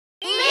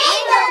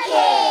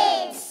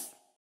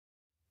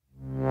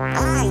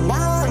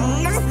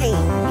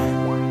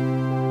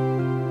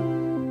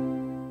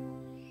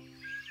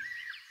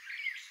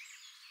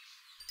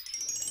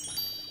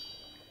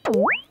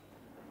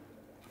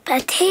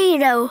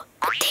Potato,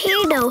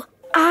 potato,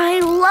 I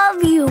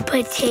love you,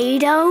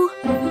 potato.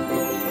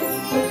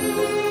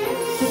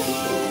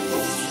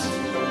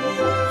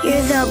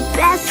 You're the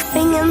best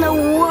thing in the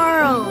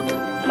world,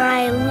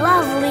 my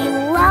lovely,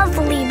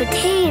 lovely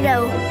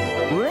potato.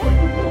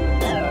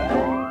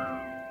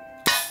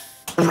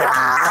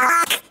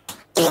 Rock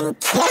in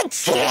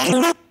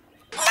kitchen?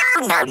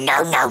 No. No!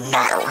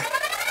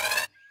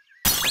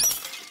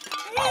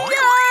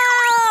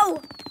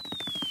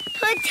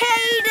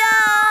 Potato!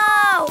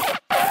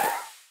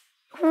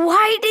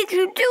 Why did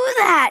you do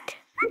that?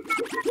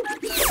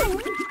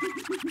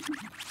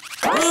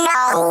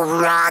 No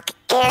rock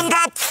in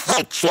the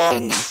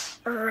kitchen.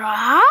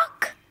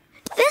 Rock?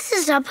 This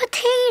is a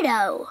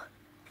potato.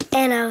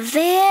 And a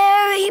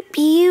very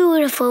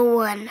beautiful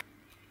one.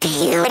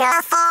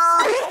 Beautiful?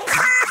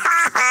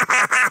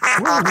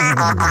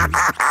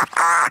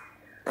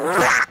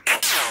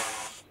 Rock.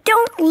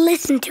 Don't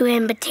listen to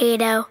him,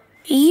 Potato.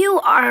 You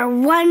are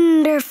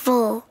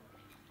wonderful.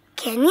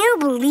 Can you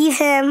believe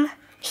him?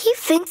 He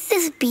thinks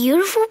this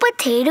beautiful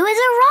potato is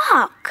a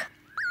rock.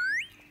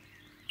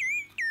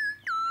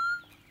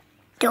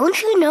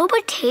 Don't you know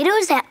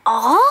potatoes at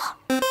all?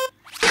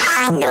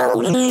 I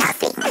know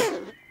nothing.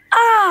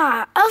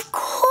 Ah, of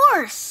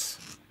course.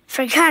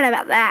 Forgot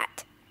about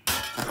that.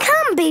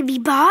 Come, baby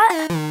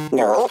bot.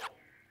 No.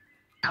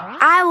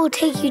 I will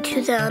take you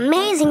to the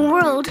amazing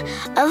world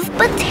of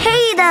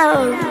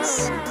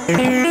potatoes.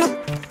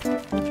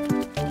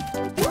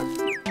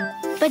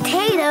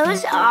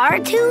 Potatoes are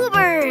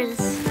tubers.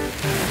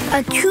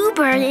 A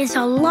tuber is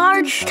a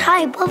large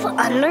type of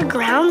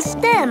underground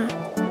stem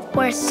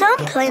where some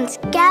plants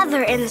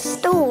gather and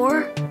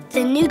store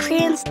the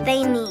nutrients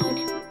they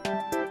need.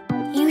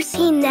 You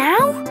see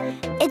now?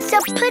 It's a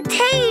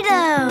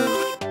potato.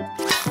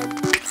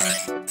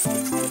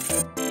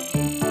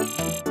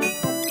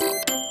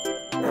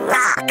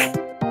 Rock.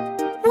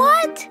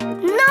 What?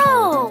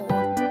 No!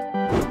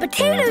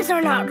 Potatoes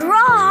are not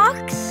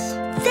rocks.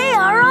 They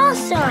are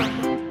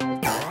awesome.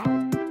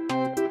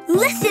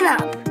 Listen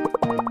up.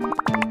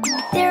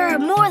 There are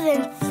more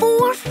than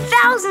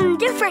 4,000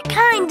 different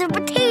kinds of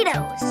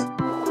potatoes.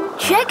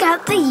 Check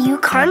out the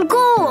Yukon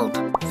Gold,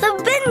 the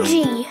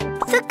Benji,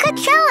 the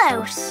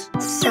Cachellos.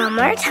 Some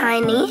are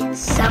tiny,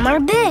 some are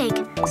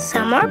big,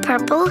 some are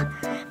purple,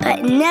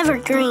 but never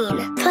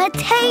green.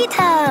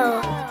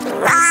 Potato!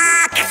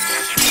 Rock.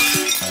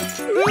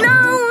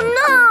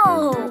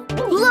 No!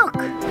 Look!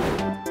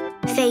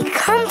 They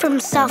come from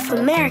South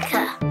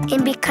America,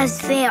 and because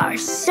they are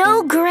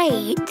so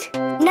great,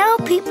 now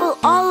people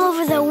all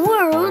over the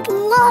world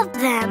love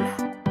them.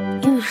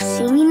 You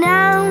see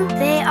now,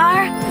 they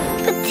are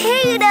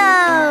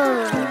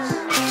potatoes!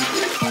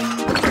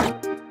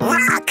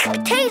 Rock.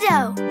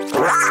 Potato!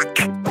 Rock.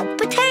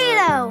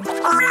 Potato!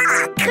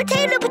 Rock.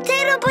 Potato,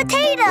 potato,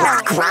 potato!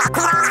 Rock.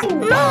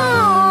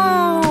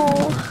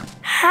 No!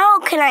 How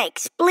can I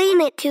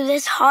explain it to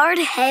this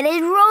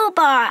hard-headed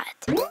robot?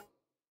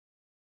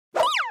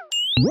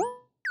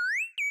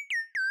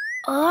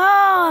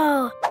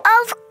 Oh,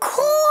 of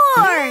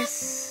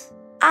course!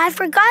 I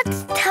forgot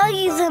to tell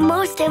you the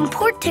most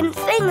important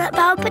thing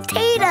about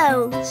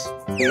potatoes.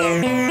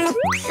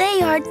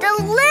 They are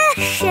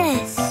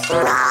delicious!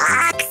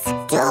 Rocks.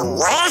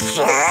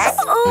 Delicious.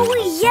 Oh,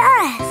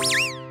 yes!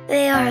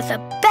 They are the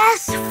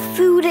best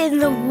food in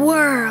the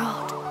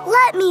world.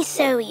 Let me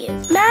show you.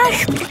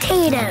 Mashed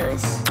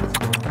potatoes.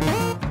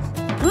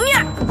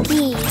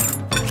 Gnocchi.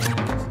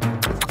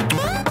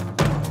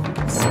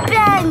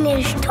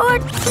 Spanish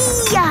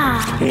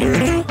tortilla.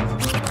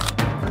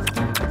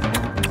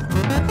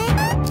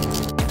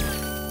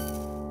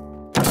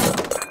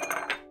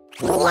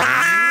 Wow!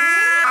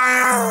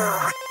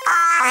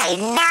 I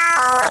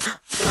know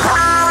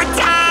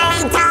potatoes.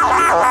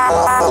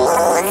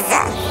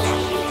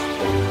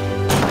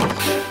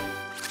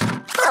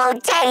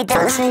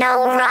 Potatoes, no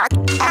rock.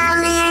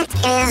 Elliot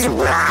is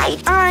right.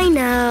 I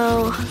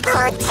know.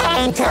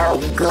 Potato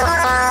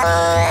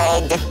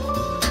good.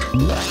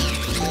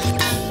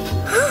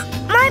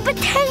 My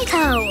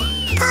potato.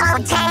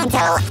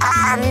 Potato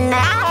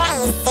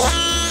amazing.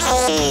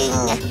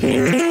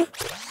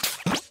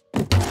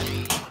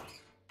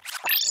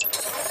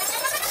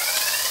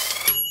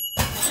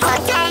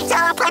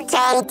 Potato.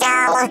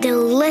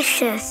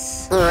 Delicious.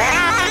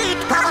 Right,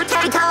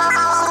 potato.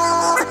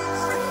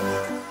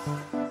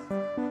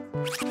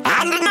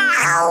 And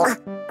now,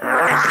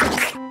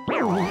 rock.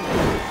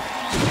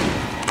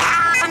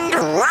 And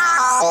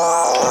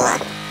roll.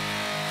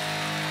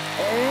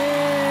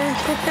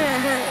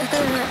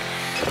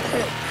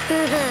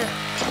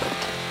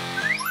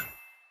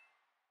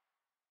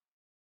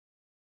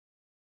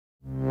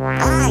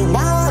 I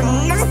know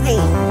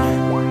nothing.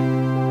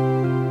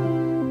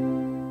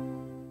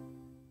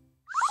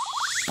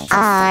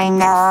 I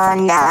know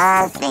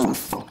nothing.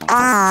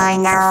 I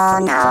know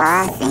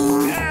nothing.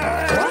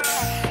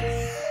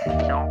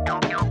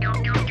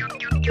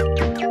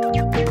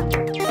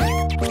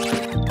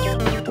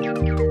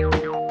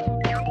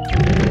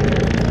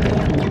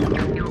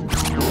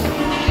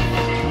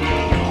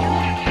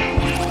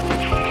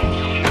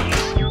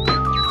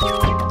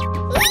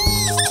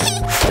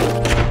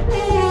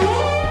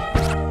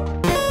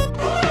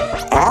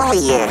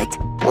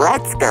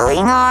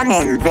 going on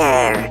in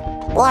there?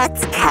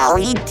 What's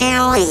Callie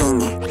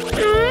doing?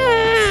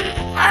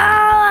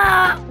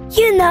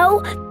 You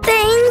know,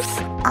 things.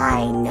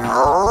 I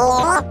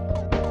know,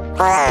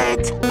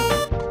 but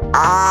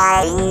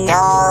I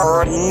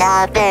know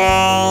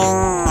nothing.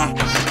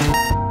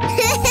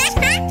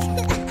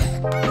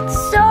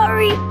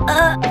 Sorry,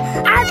 I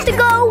have to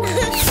go.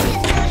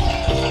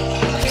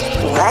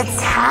 What's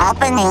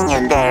happening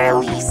in there,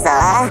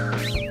 Lisa?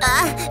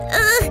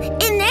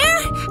 In there?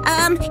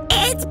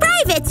 It's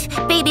private,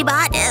 baby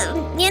bot,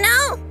 you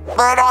know?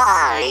 But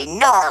I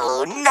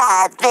know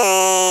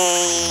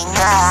nothing.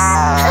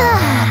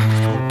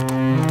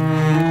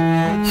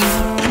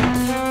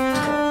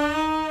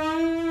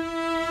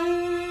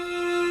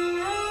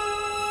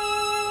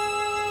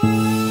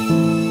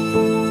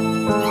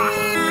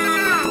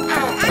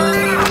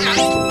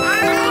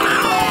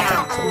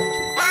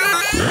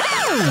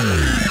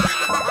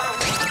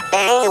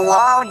 They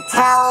won't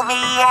tell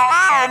me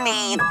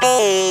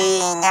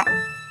anything.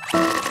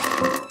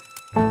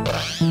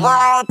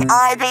 What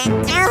are they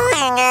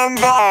doing in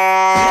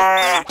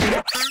there?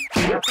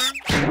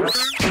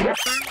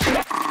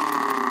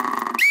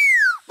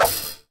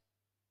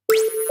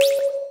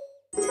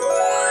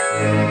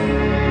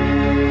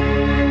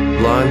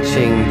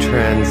 Launching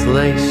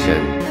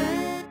translation.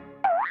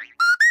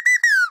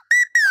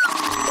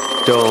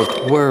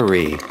 Don't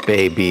worry,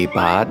 baby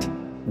bot.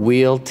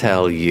 We'll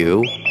tell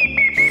you.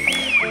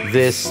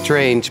 This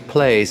strange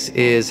place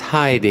is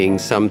hiding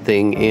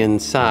something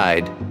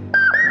inside.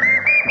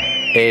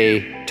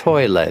 A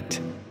toilet.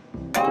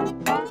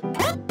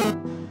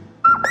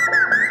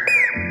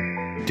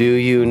 Do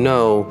you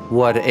know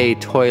what a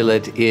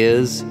toilet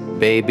is,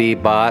 baby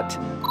bot?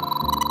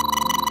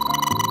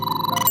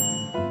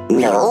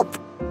 Nope.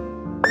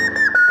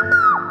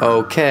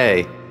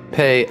 Okay,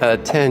 pay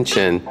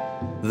attention.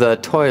 The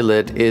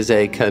toilet is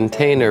a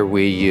container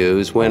we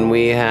use when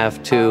we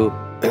have to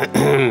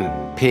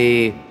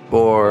pee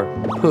or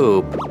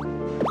poop.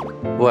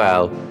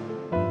 Well,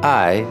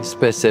 I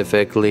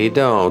specifically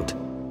don't.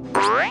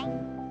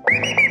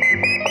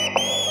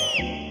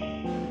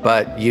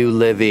 But you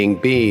living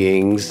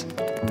beings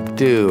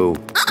do.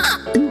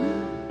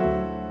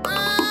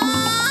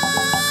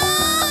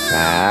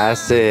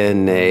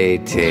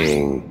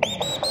 Fascinating.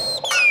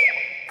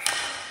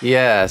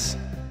 Yes.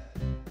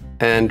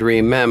 And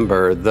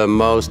remember the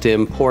most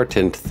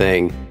important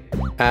thing.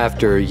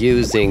 After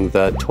using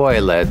the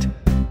toilet,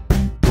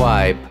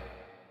 wipe,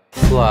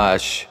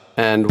 flush,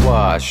 and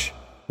wash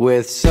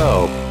with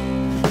soap.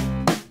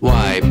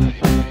 Wipe,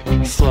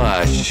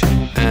 flush,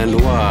 and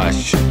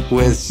wash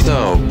with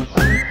soap.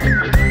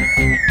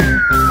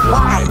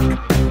 Wipe,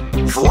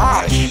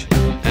 flush,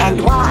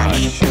 and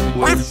wash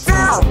with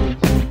soap.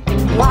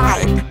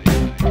 Wipe,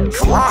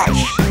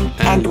 flush,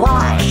 and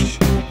wash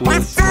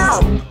with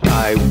soap.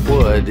 I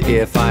would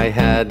if I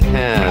had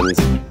hands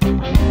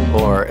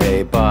or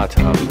a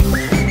bottom.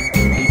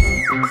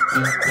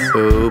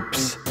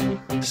 Oops,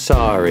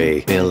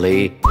 sorry,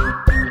 Billy.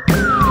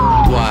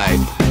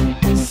 Wipe,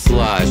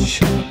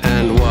 flush,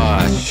 and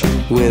wash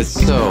with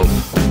soap.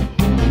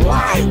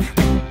 Wipe,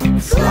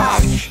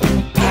 flush,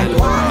 and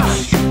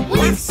wash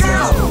with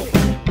soap.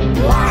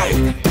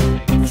 Wipe,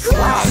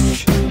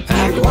 flush,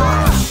 and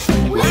wash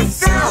with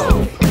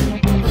soap.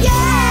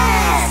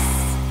 Yes!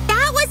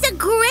 That was a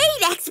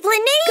great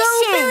explanation! Go,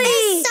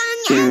 Billy!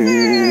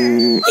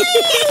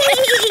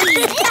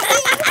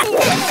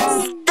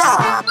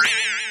 Stop!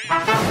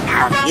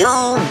 Have you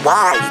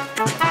wiped?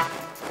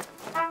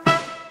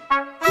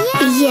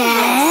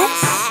 Yes.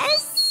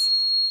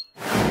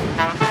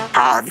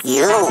 Have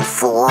you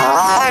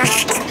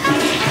flushed?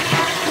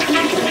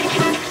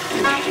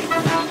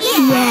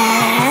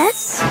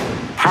 Yes.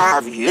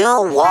 Have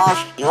you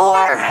washed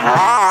your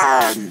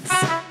hands?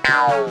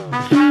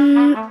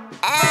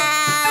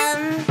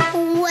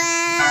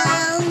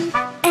 Well...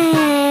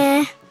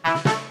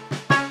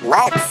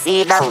 Let's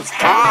see those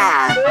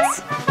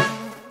hands.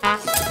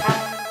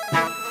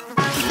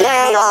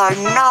 They are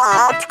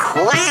not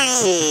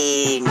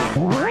clean.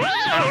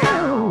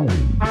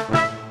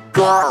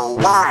 Go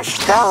wash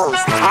those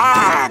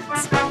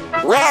hands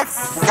with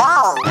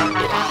soap.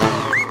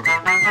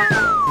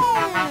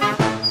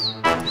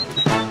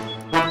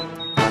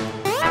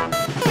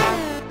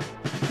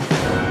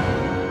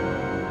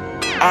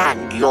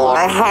 And your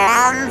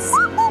hands?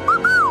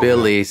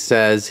 Billy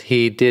says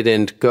he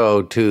didn't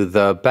go to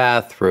the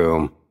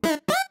bathroom.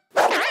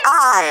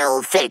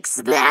 I'll fix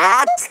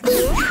that.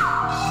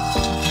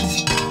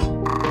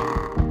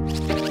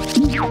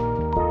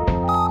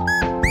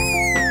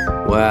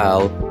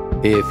 Well,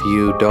 if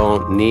you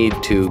don't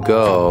need to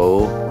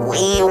go...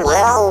 We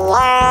will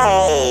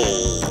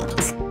wait.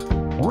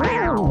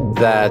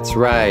 That's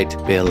right,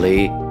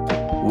 Billy.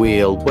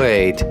 We'll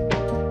wait.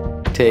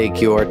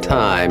 Take your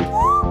time.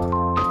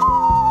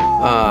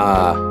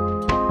 Ah,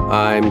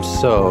 I'm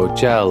so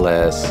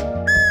jealous.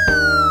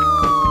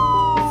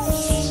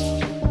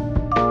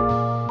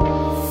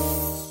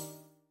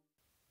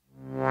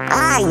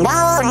 I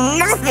know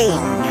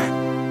nothing.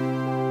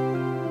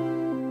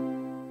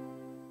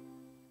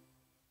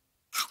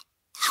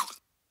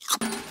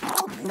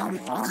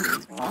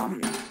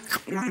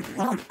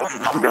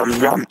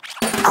 Can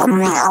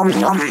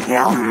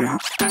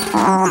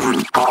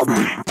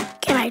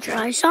I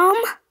try some?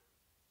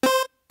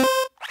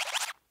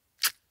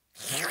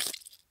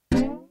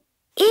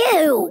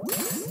 Ew!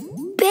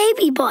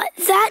 Baby butt,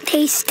 that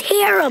tastes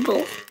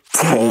terrible.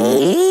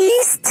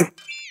 Taste?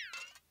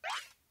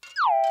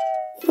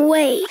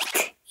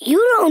 Wait, you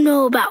don't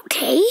know about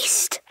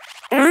taste?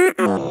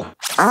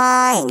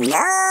 I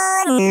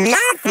know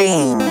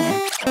nothing.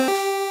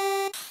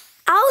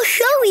 I'll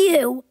show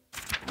you.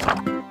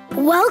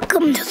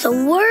 Welcome to the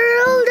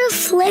world of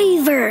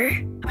flavor.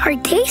 Our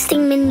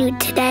tasting menu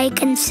today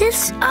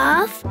consists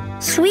of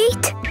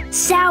sweet,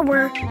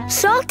 sour,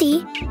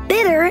 salty,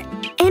 bitter,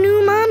 and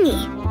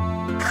umami.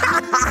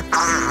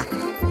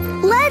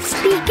 Let's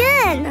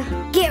begin.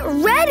 Get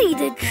ready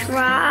to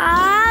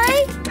try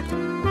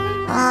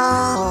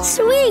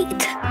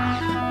sweet.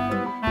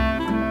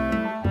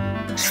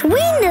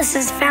 Sweetness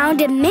is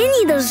found in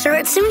many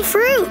desserts and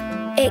fruit.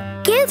 It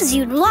gives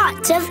you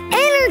lots of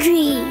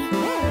energy.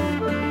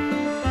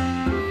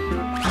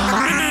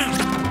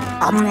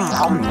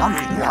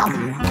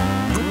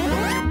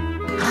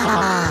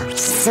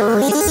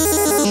 Sweet.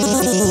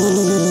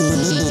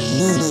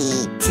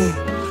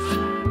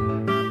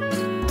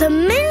 The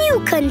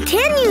menu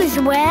continues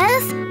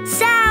with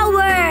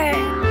sour.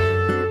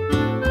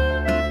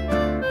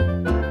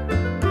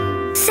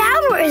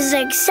 Sour is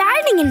an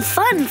exciting and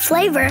fun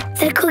flavor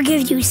that could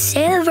give you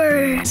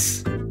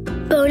shivers.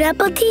 Bon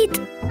appetit.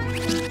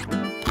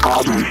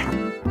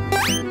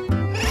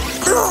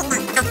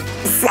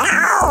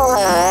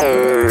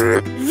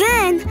 Sour.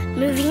 Then,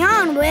 moving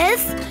on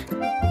with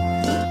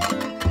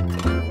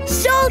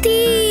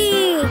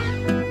salty.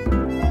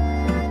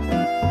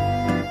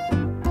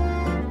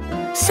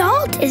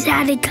 Salt is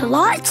added to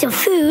lots of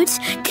foods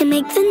to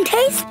make them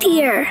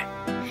tastier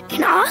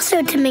and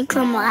also to make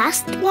them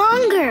last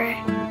longer.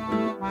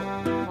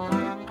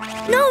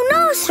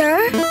 No,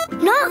 sir.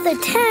 Not the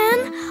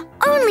 10,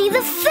 only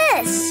the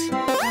fist.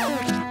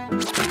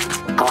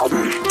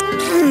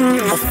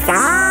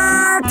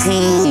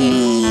 Salty.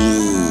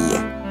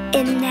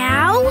 And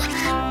now,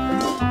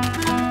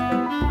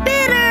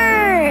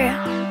 bitter.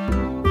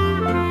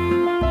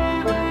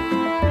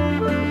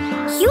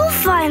 You'll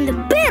find the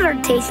bitter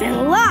taste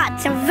in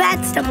lots of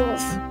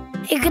vegetables.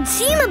 It could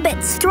seem a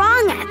bit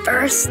strong at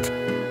first,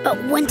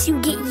 but once you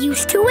get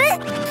used to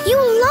it,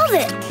 you'll love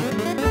it.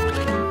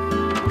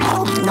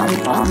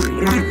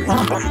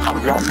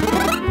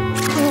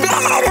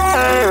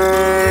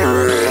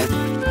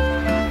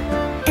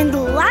 And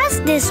the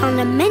last dish on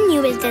the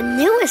menu is the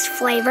newest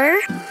flavor,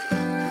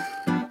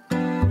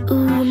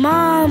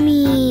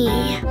 umami.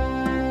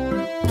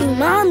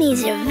 Umami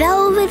is a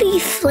velvety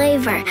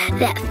flavor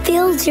that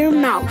fills your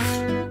mouth.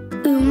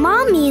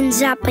 Umami in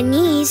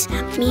Japanese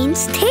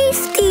means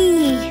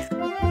tasty.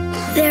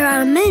 There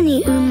are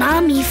many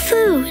umami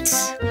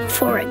foods.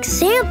 For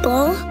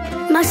example,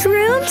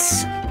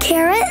 mushrooms,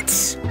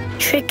 carrots,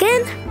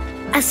 chicken,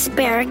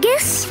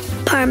 asparagus,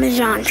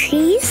 Parmesan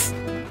cheese,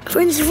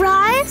 French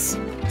fries,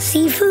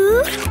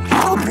 seafood.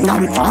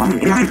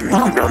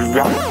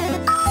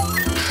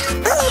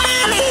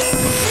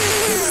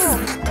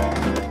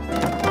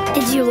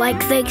 Did you like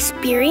the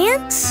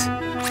experience?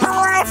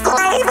 More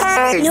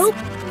flavors. Nope,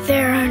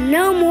 there are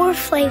no more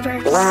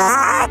flavors.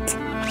 What?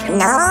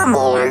 No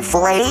more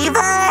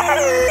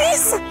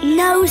flavors?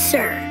 No,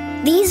 sir.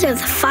 These are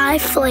the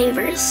 5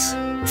 flavors.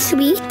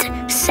 Sweet,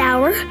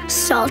 sour,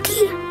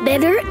 salty,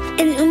 bitter,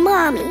 and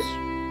umami.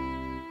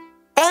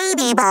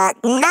 Baby Butt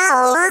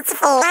knows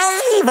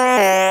flavors.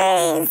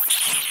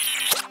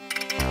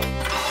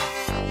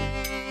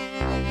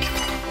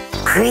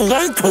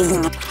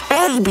 Creating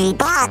Baby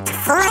Butt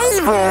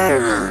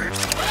flavor.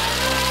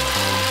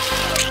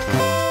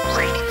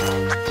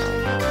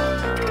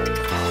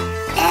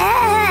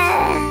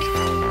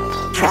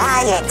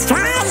 Try it,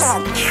 try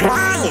it,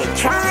 try it,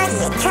 try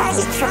it, try it, try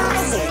it, try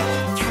it.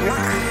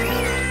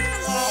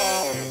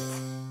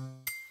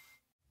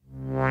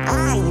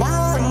 I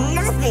know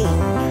nothing.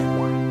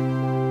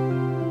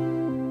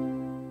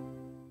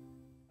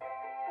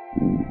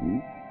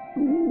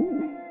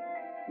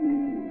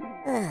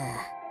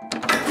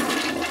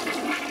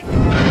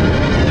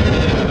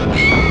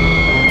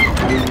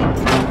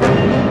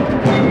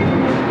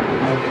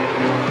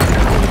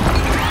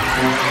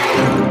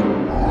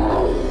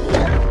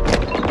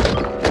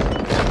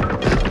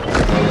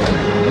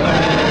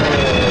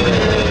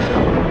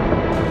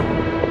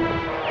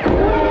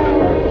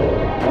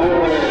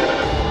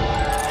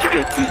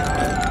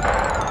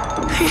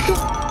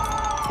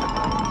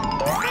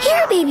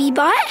 Here, Baby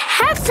Butt,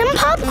 have some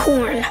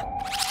popcorn.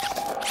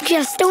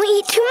 Just don't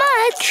eat too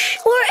much,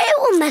 or it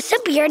will mess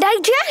up your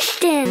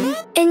digestion,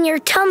 and your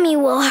tummy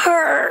will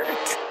hurt.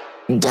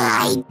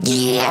 Digestion.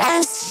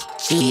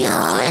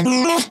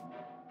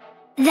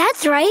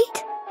 That's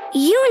right.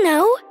 You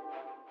know,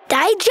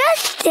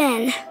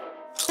 digestion.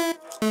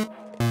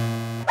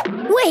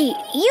 Wait,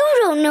 you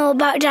don't know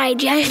about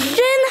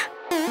digestion?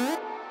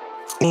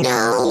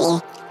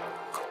 No,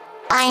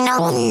 I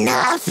know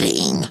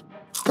nothing,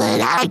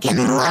 but I can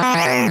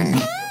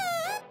learn.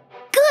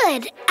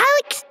 Good, I'll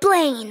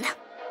explain.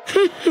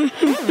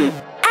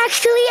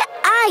 Actually,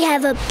 I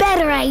have a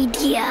better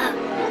idea.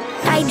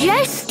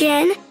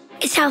 Digestion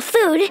is how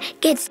food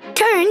gets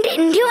turned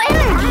into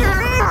energy.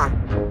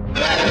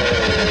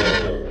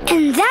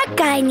 And that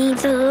guy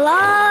needs a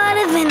lot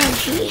of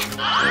energy.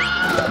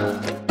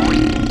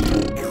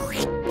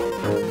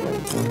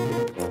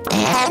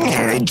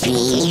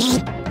 Energy?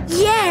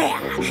 Yeah,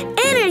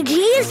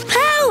 energy is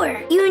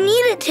power. You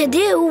need it to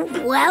do,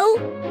 well,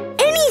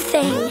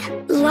 anything.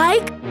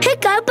 Like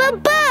pick up a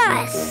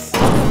bus.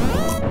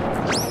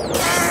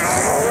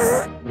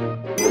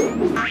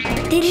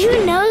 Did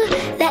you know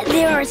that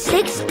there are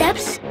 6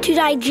 steps to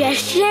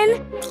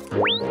digestion?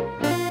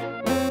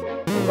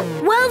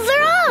 Well,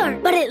 there are,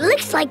 but it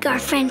looks like our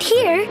friend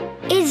here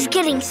is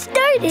getting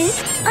started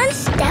on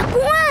step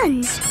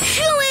 1.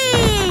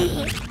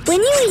 Shooey! When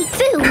you eat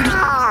food,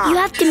 you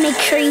have to make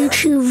sure you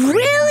chew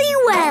really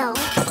well.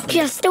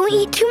 Just don't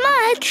eat too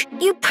much.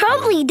 You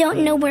probably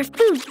don't know where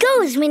food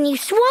goes when you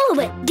swallow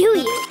it, do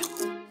you?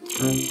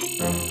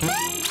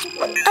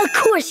 Of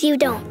course you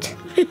don't.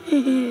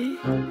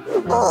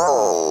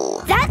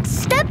 That's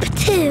step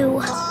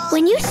 2.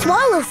 When you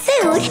swallow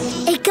food,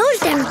 it goes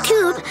down a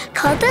tube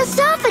called the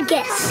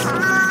esophagus.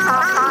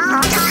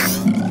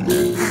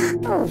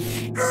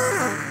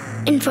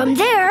 And from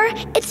there,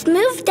 it's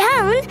moved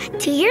down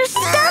to your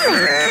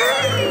stomach.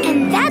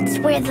 And that's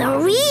where the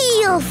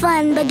real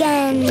fun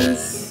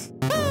begins.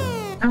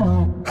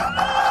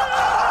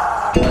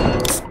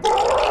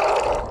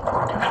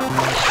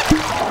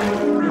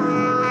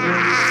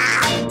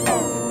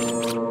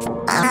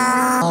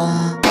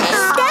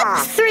 Step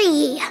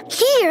 3.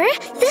 Here,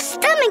 the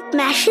stomach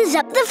mashes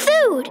up the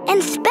food,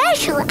 and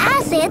special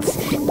acids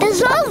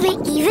dissolve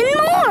it even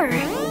more.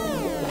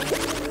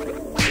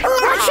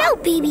 Watch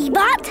out, baby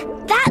bot.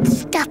 That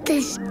stuff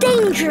is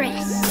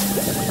dangerous.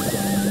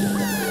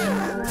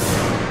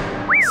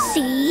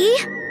 See?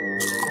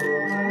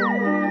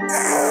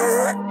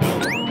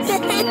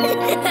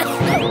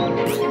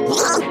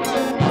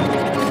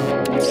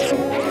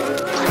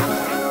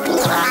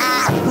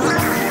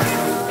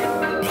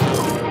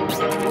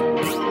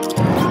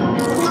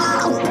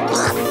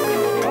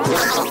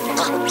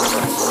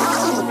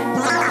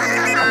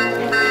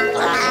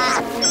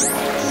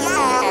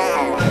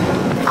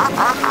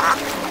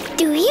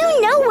 Do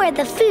you know where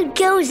the food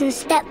goes in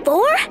step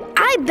 4?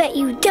 I bet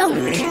you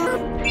don't.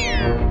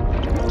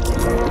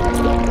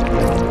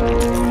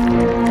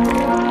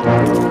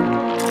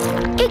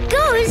 It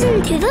goes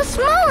into the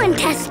small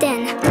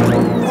intestine,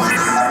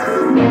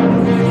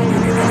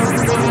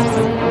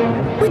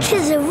 which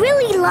is a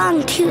really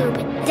long tube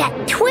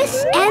that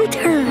twists and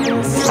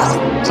turns.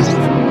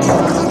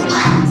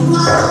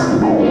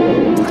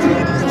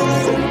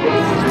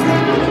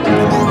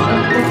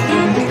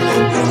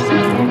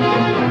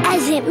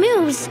 As it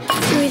moves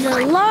through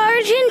the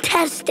large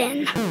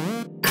intestine,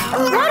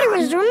 water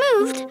is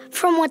removed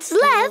from what's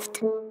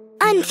left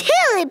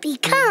until it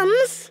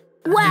becomes...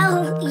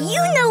 Well,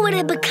 you know what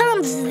it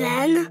becomes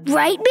then,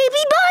 right,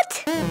 baby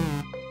bot?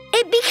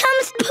 It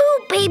becomes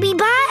poop, baby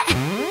bot.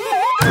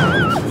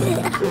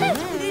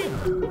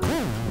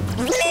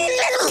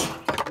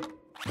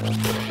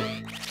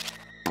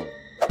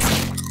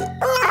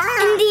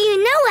 And do you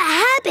know what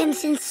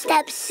happens in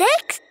step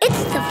 6?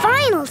 It's the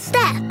final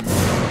step.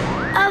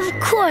 Of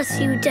course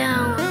you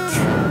don't.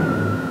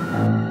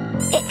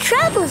 It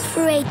travels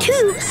through a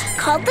tube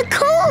called the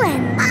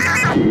colon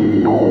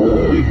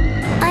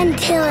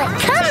until it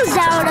comes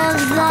out of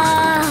the...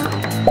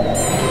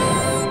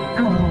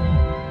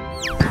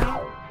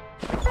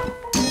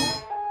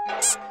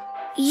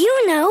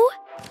 You know.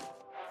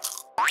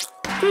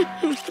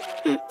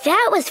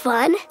 That was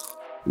fun.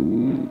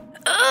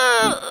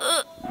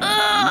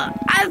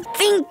 I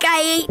think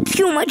I ate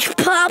too much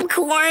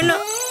popcorn.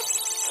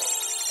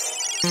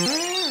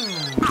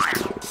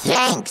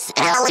 Thanks,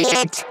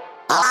 Elliot.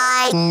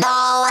 I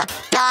know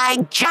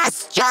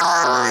digestion.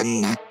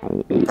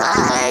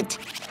 But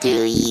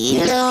do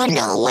you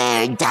know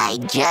where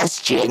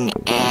digestion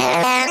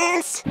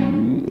ends?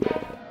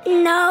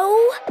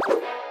 No.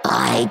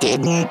 I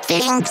didn't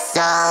think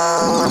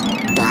so.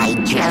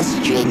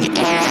 Digestion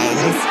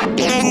ends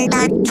in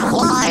the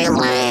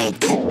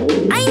toilet.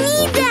 I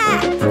need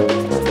that!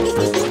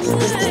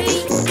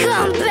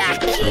 Come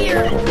back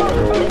here!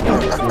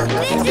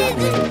 This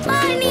isn't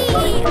funny!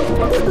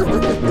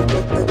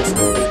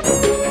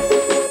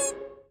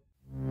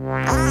 I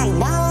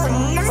know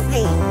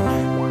nothing.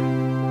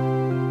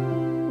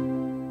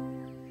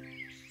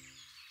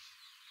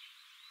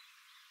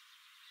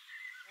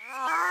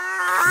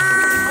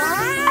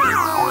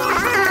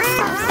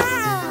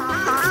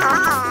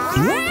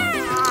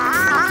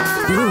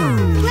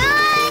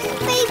 Run,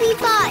 baby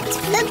bot!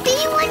 The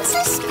bee wants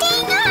to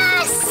sting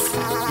us!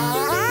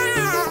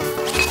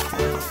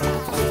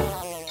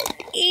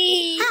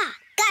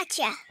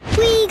 Gotcha.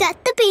 We got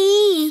the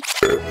bee.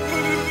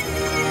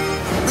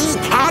 We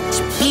catch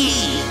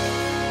bee.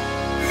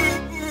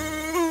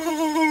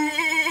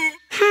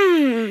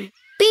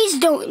 Bees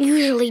don't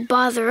usually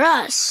bother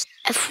us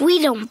if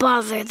we don't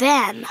bother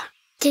them.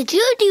 Did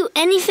you do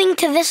anything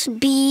to this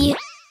bee?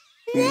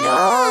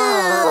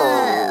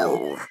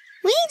 No.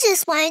 We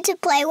just wanted to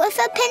play with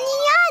a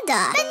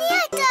piñata.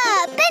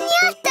 Piñata!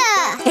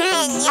 Piñata!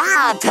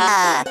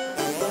 Piñata!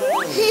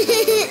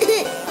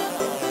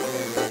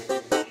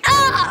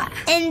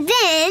 And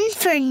then,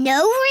 for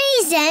no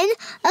reason,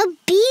 a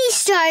bee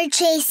started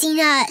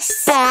chasing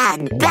us.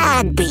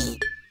 Bad bee.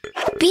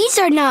 Bees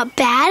are not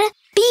bad.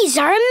 Bees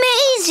are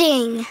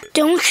amazing.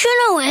 Don't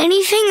you know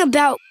anything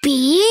about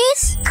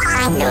bees?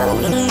 I know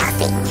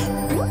nothing.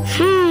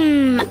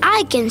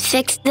 I can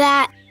fix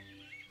that.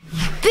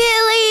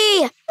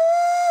 Billy!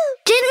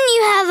 Didn't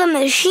you have a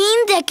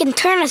machine that can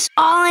turn us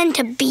all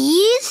into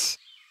bees?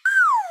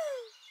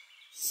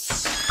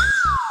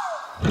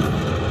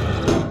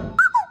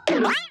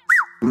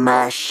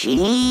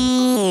 Machine.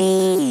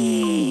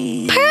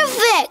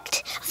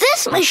 Perfect!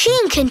 This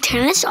machine can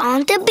turn us all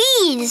into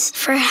bees.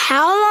 For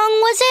how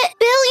long was it,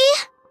 Billy?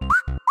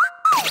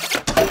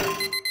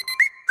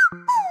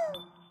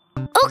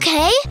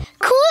 Okay,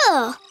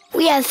 cool.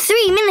 We have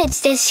 3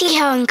 minutes to see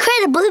how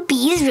incredible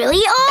bees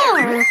really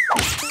are.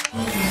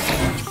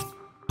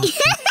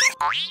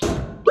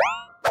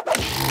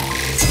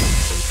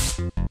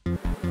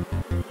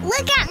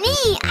 Look at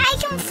me! I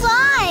can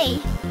fly!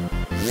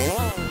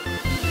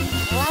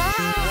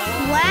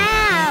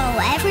 Wow!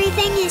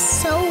 Everything is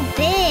so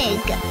big.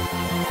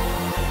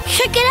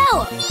 Check it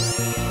out.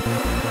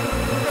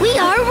 We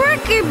are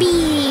worker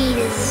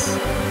bees.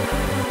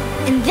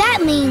 And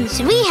that means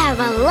we have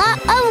a lot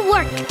of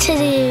work to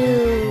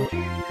do.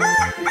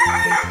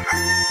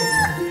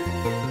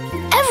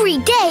 Every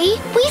day,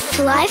 we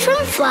fly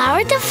from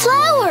flower to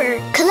flower,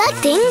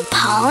 collecting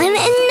pollen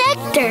and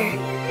nectar.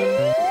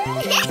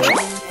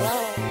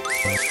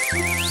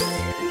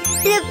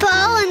 The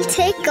pollen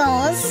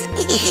tickles.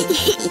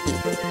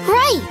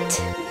 Right.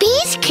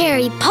 Bees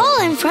carry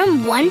pollen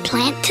from one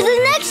plant to the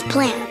next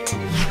plant.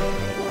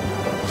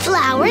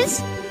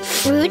 Flowers,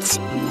 fruits,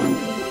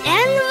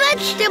 and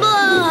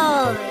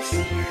vegetables.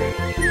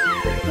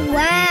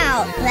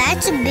 Wow,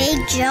 that's a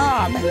big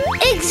job.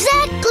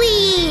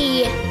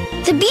 Exactly.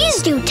 The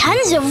bees do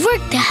tons of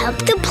work to help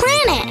the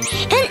planet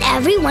and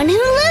everyone who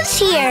lives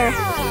here.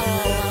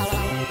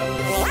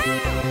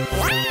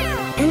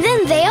 And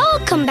then they all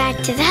come back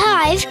to the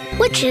hive,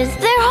 which is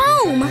their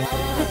home.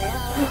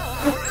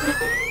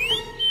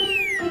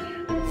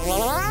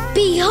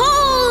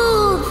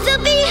 Behold the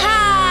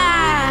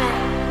beehive!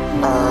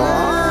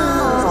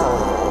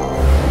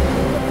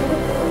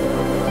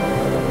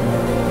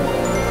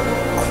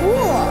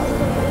 Cool.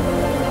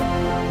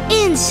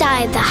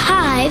 Inside the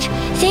hive,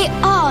 they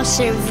all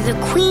serve the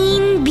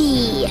queen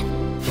bee.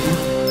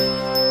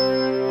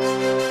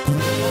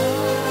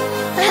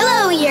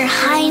 Hello, Your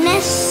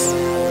Highness.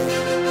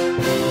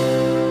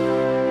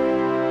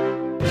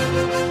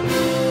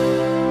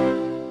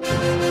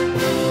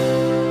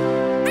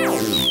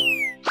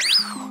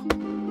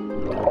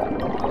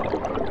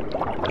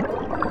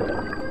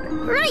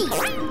 Right.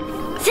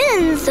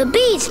 Then the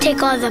bees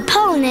take all the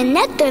pollen and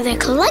nectar they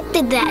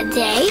collected that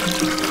day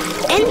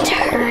and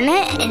turn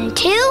it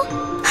into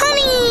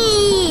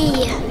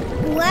honey.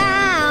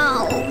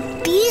 Wow,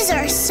 bees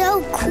are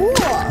so cool.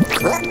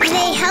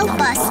 They help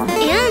us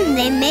and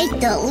they make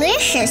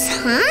delicious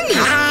honey.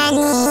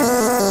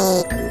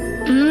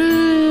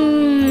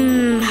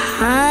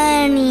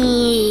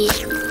 Honey.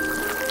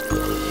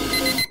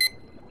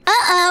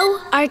 Uh-oh,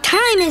 our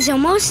time is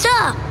almost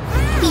up.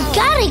 We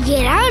gotta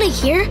get out of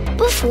here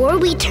before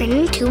we turn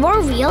into our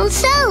real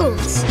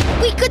selves.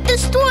 We could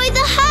destroy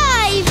the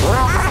hive.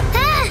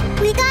 Ah,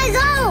 we gotta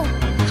go.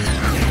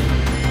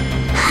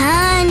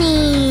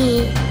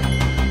 Honey.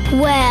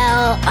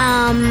 Well,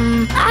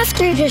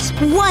 after just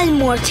one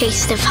more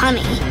taste of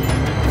honey.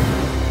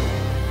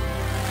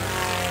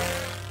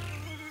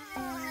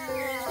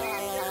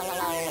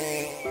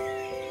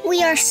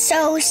 We are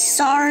so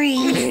sorry.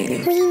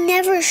 We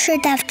never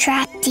should have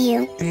trapped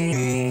you.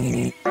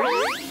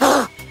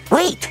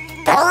 Wait,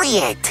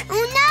 Elliot!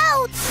 Oh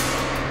no!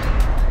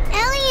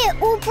 Elliot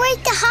will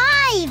break the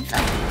hive.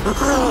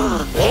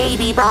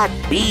 Baby Bot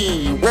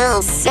Bee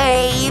will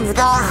save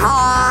the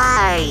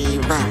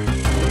hive!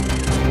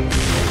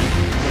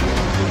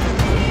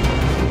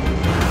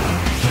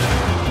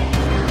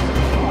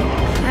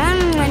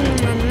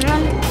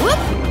 Whoop.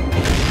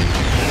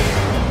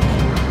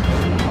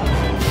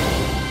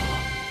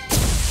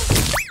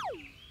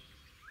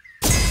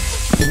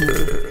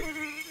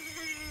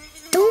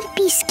 Don't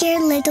be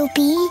scared, little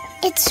bee.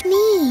 It's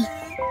me.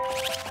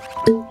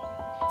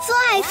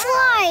 Fly,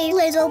 fly,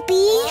 little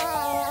bee.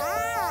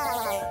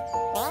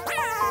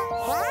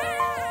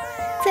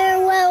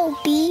 Farewell,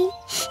 bee.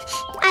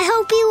 I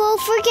hope you will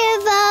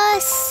forgive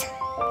us.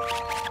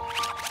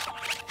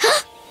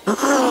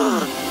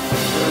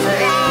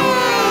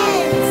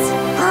 Friends!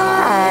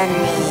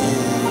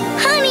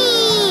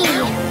 Honey!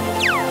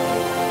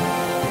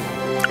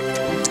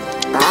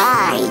 I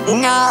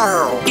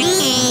know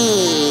Bee!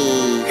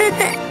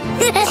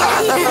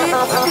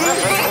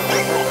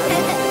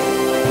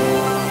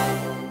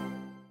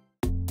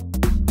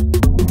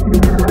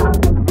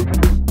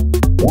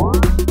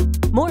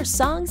 more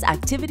songs,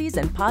 activities,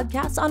 and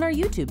podcasts on our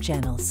YouTube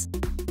channels.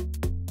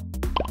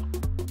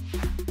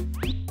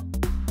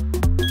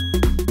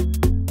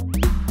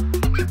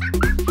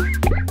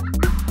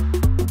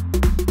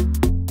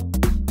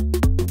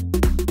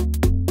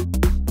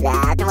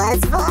 That was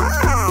fun.